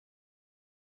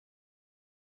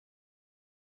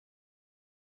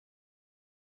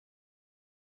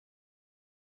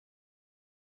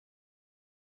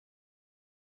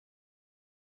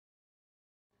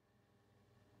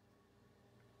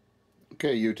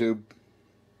Okay, YouTube,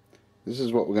 this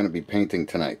is what we're going to be painting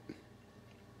tonight.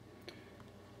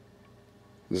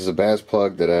 This is a bass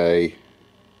plug that I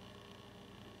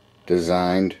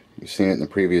designed. You've seen it in the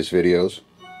previous videos.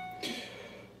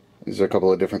 These are a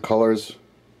couple of different colors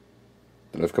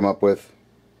that I've come up with.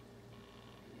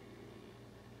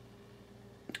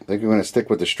 I think we're going to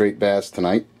stick with the straight bass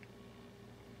tonight.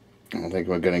 I don't think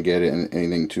we're going to get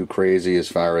anything too crazy as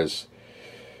far as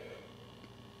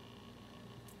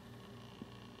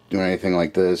doing anything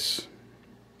like this.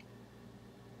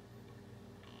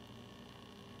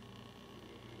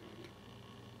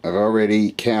 I've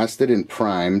already casted and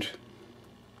primed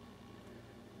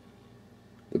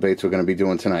the baits we're going to be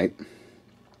doing tonight.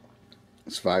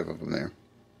 There's 5 of them there.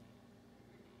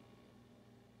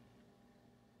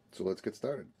 So let's get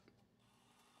started.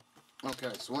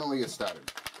 Okay, so why don't we get started?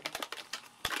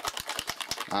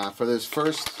 For this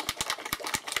first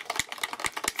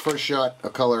shot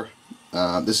of color,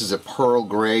 this is a pearl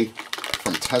gray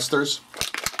from Testers.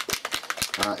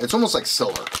 It's almost like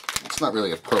silver. It's not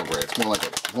really a pearl gray. It's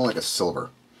more like a silver.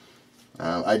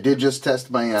 I did just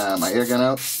test my my air gun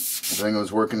out. Everything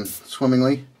was working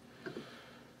swimmingly.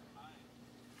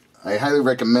 I highly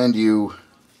recommend you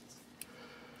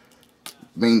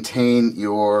maintain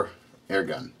your air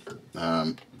gun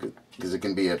because it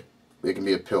can be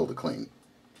a pill to clean.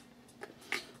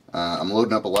 I'm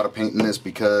loading up a lot of paint in this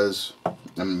because I'm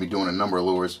going to be doing a number of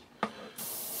lures.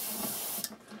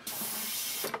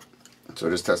 So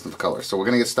just testing the color. So we're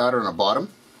going to get started on the bottom.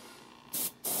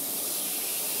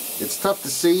 It's tough to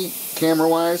see camera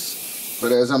wise,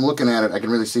 but as I'm looking at it I can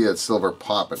really see that silver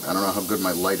popping. I don't know how good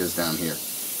my light is down here.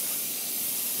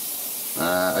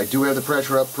 I do have the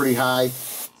pressure up pretty high.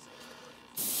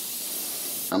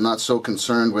 I'm not so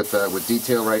concerned with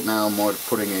detail right now. I'm more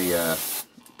putting a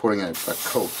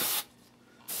coat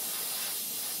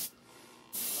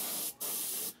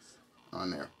on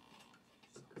there.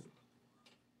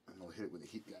 And we'll hit it with a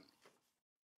heat gun.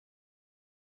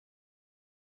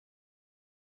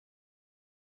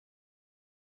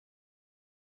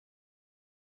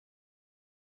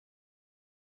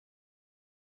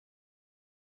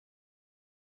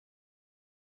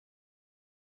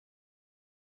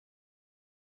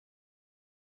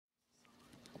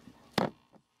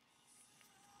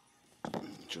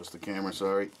 Just the camera,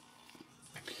 sorry.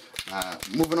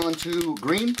 Moving on to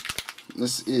green.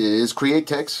 This is Create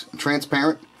Tex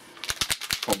transparent,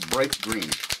 called bright green.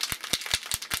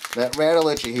 That rattle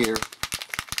that you hear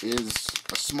is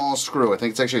a small screw. I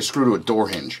think it's actually a screw to a door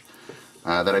hinge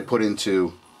that I put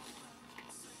into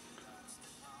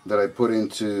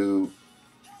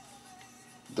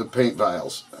the paint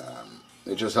vials.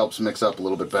 It just helps mix up a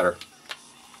little bit better.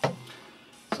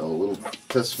 So a little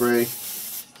test spray.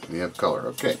 We have color.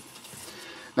 Okay.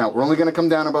 Now we're only going to come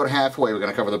down about halfway. We're going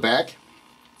to cover the back,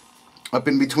 up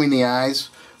in between the eyes.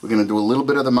 We're going to do a little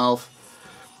bit of the mouth.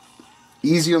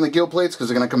 Easy on the gill plates because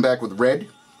they're going to come back with red.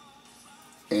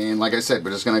 And like I said,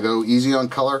 we're just going to go easy on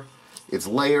color. It's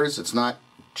layers. It's not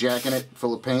jacking it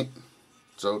full of paint.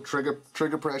 So trigger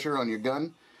pressure on your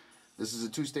gun. This is a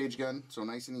 2-stage gun, so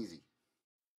nice and easy.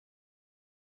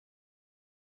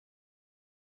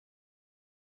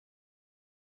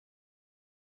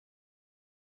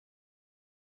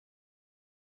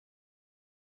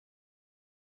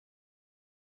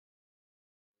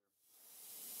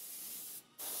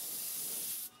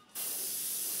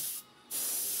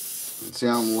 See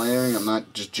how I'm layering? I'm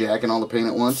not just jacking all the paint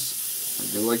at once. I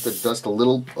do like to dust a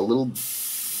little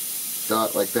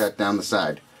dot like that down the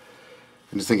side.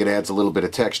 I just think it adds a little bit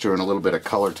of texture and a little bit of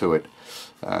color to it.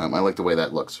 I like the way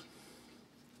that looks.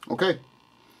 Okay,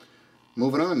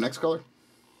 moving on, next color.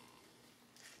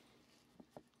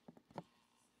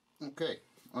 Okay,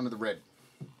 onto the red.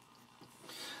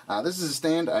 This is a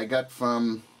stand I got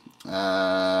from,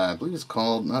 I believe it's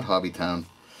called, not Hobbytown,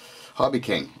 Hobby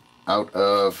King, out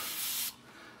of,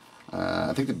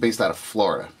 I think they're based out of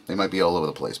Florida. They might be all over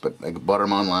the place, but I bought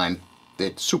them online.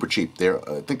 They're super cheap.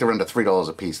 I think they're under $3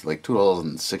 a piece, like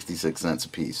 $2.66 a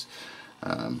piece.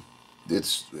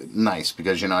 It's nice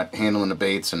because you're not handling the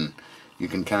baits and you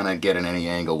can kind of get in any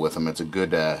angle with them. It's a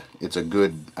good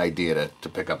idea to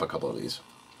pick up a couple of these.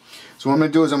 So what I'm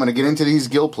going to do is I'm going to get into these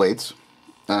gill plates.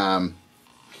 I'm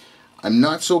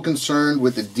not so concerned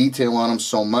with the detail on them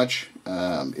so much.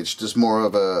 It's just more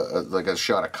of like a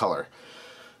shot of color.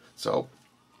 So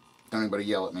don't anybody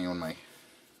yell at me when my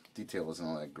detail isn't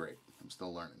all that great. I'm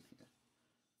still learning.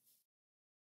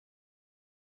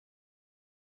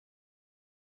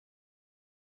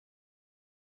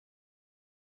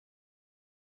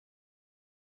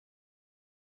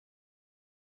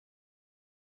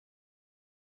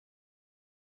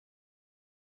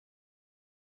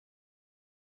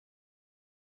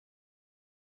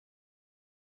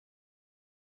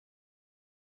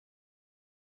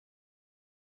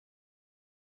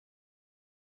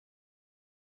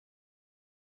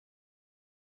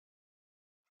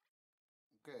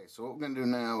 Okay, so what we're going to do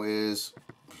now is,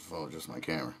 just my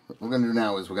camera. What we're going to do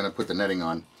now is we're going to put the netting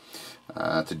on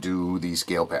to do the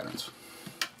scale patterns.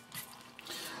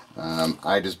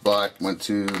 I just went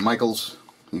to Michael's.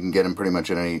 You can get them pretty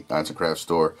much at any arts and crafts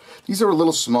store. These are a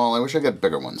little small. I wish I got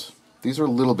bigger ones. These are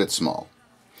a little bit small.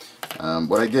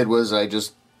 What I did was I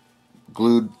just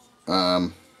glued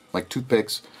like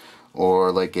toothpicks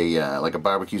or like a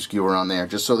barbecue skewer on there,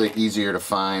 just so they're easier to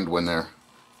find when they're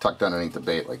tucked underneath the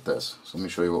bait like this. So let me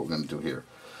show you what we're going to do here.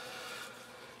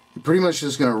 You're pretty much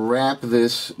just going to wrap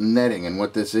this netting, and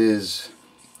what this is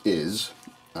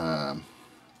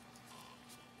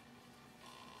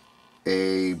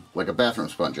like a bathroom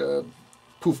sponge, a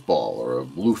poof ball or a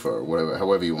loofah or whatever,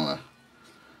 however you want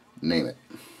to name it.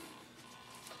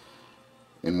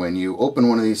 And when you open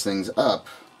one of these things up,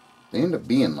 they end up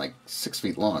being like 6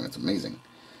 feet long. It's amazing.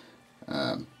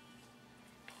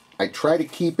 I try to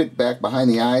keep it back behind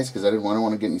the eyes because I don't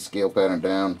want to get any scale pattern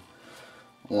down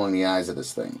along the eyes of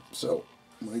this thing. So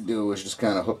what I do is just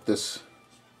kind of hook this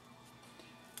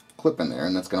clip in there,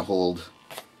 and that's going to hold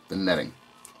the netting.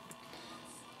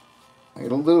 I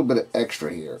get a little bit of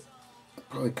extra here. I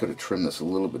probably could have trimmed this a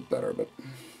little bit better, but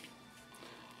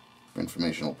for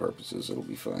informational purposes it'll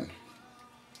be fine.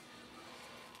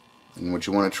 And what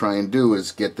you want to try and do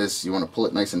is get this, you want to pull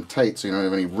it nice and tight so you don't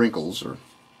have any wrinkles or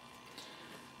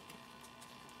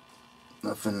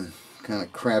nothing kind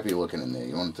of crappy looking in there.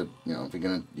 You want it to, you know, if you're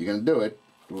gonna do it,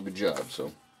 do a good job. So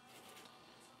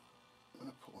I'm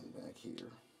gonna pull it back here.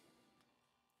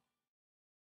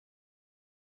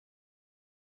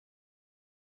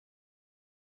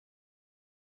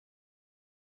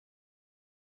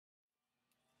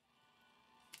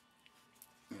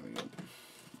 There we go.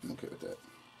 I'm okay with that.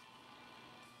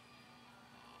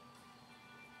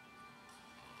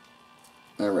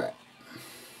 Alright.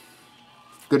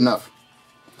 Good enough.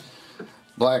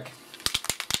 Black.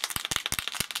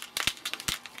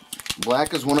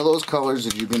 Black is one of those colors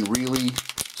that you can really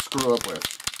screw up with.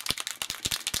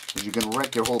 You can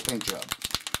wreck your whole paint job.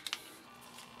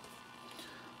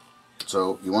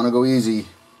 So you want to go easy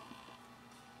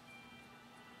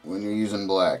when you're using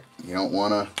black. You don't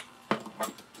want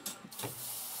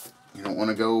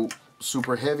to go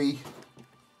super heavy.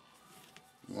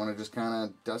 You want to just kind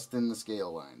of dust in the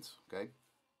scale lines, okay?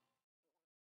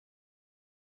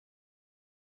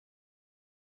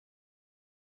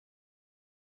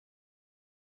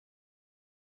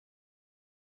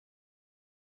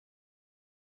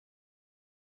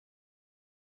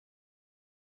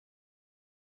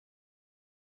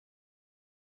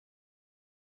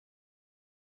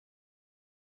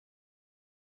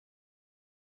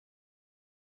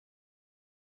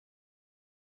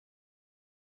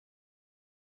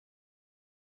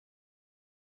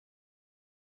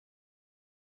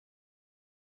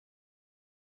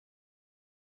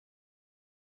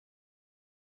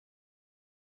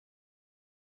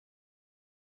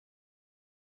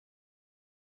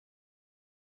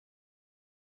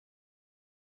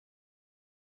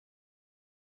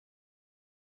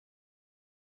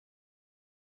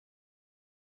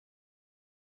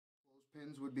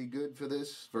 Pins would be good for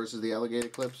this versus the alligator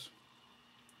clips.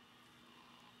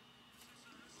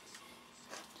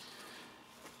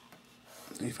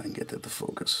 See if I can get that to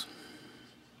focus.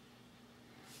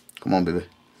 Come on, baby.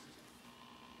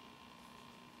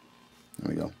 There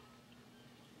we go.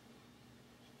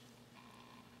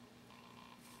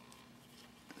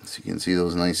 So you can see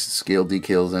those nice scale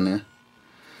decals in there.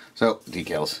 So,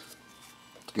 decals.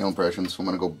 Scale impressions. So I'm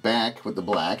going to go back with the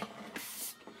black.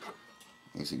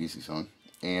 AC/DC song.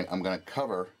 And I'm going to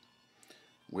cover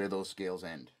where those scales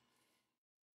end.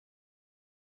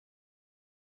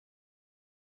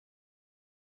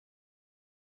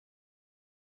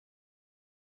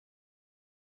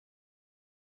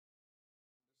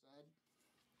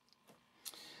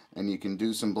 And you can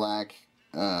do some black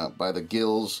by the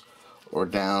gills or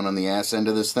down on the ass end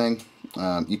of this thing.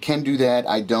 You can do that.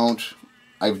 I don't.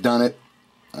 I've done it.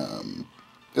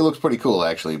 It looks pretty cool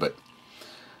actually, but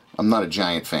I'm not a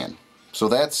giant fan. So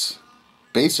that's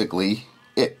basically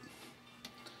it.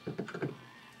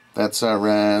 That's our,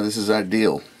 this is our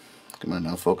deal. Come on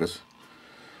now, focus.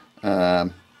 As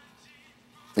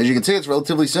you can see, it's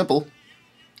relatively simple.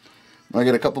 I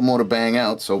got a couple more to bang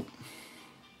out, so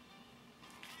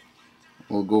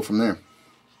we'll go from there.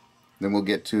 Then we'll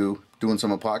get to doing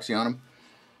some epoxy on them,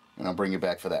 and I'll bring you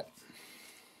back for that.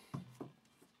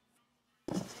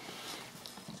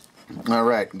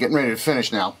 Alright, getting ready to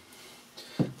finish now.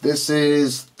 This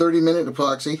is 30-minute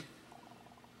epoxy.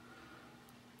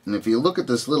 And if you look at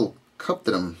this little cup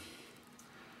that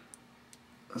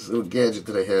this little gadget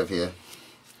that I have here,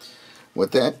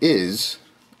 what that is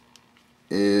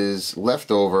is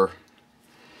leftover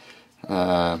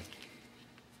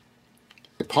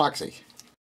epoxy.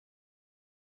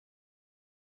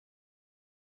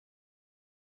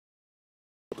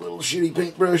 Little shitty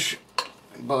paintbrush,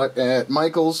 but at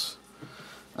Michael's,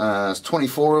 it's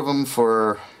 24 of them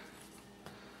for,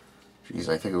 geez,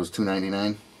 I think it was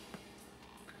 $2.99.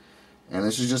 And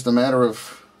this is just a matter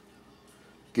of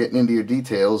getting into your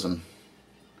details, and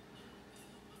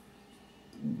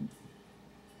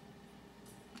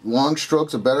long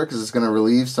strokes are better because it's going to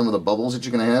relieve some of the bubbles that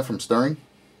you're going to have from stirring.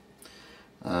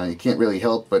 You can't really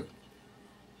help but,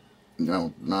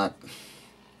 not,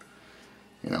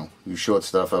 you short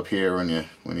stuff up here when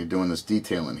you're doing this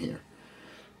detailing here.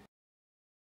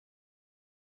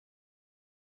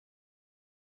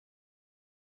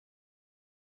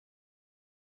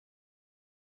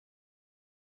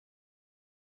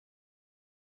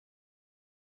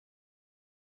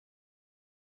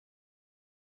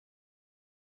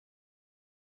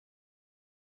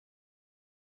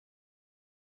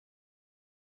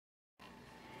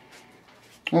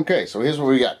 Okay, so here's what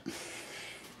we got.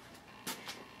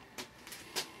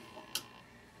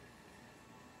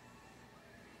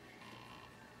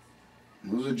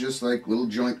 Those are just like little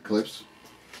joint clips.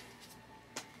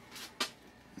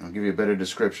 I'll give you a better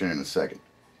description in a second.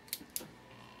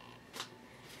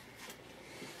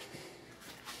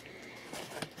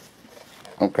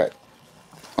 Okay.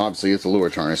 Obviously it's a lure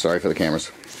turner, sorry for the cameras.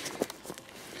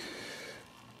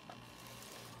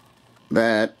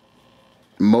 That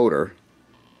motor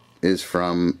is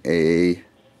from a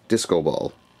disco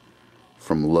ball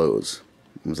from Lowe's.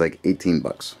 It was like 18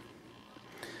 bucks.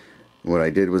 What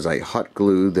I did was I hot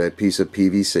glued that piece of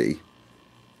PVC.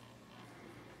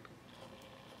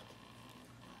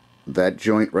 That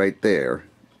joint right there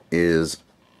is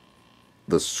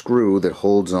the screw that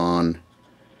holds on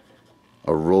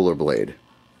a roller blade,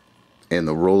 and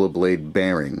the roller blade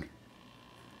bearing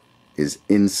is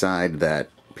inside that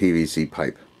PVC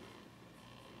pipe.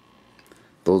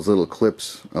 Those little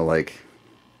clips are like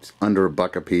under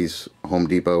 $1 a piece, Home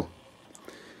Depot.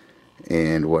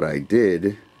 And what I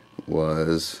did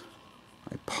was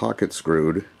I pocket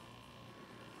screwed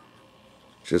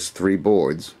just 3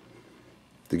 boards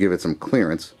to give it some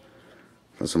clearance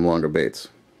for some longer baits.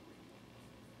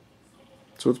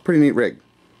 So it's a pretty neat rig.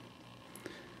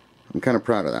 I'm kind of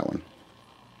proud of that one.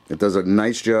 It does a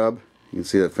nice job. You can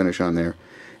see that finish on there.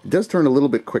 It does turn a little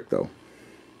bit quick though.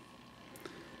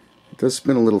 It does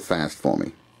spin a little fast for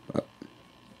me, but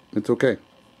it's okay.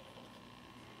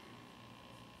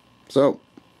 So,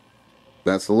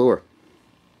 that's the lure.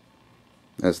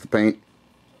 That's the paint.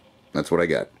 That's what I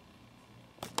got.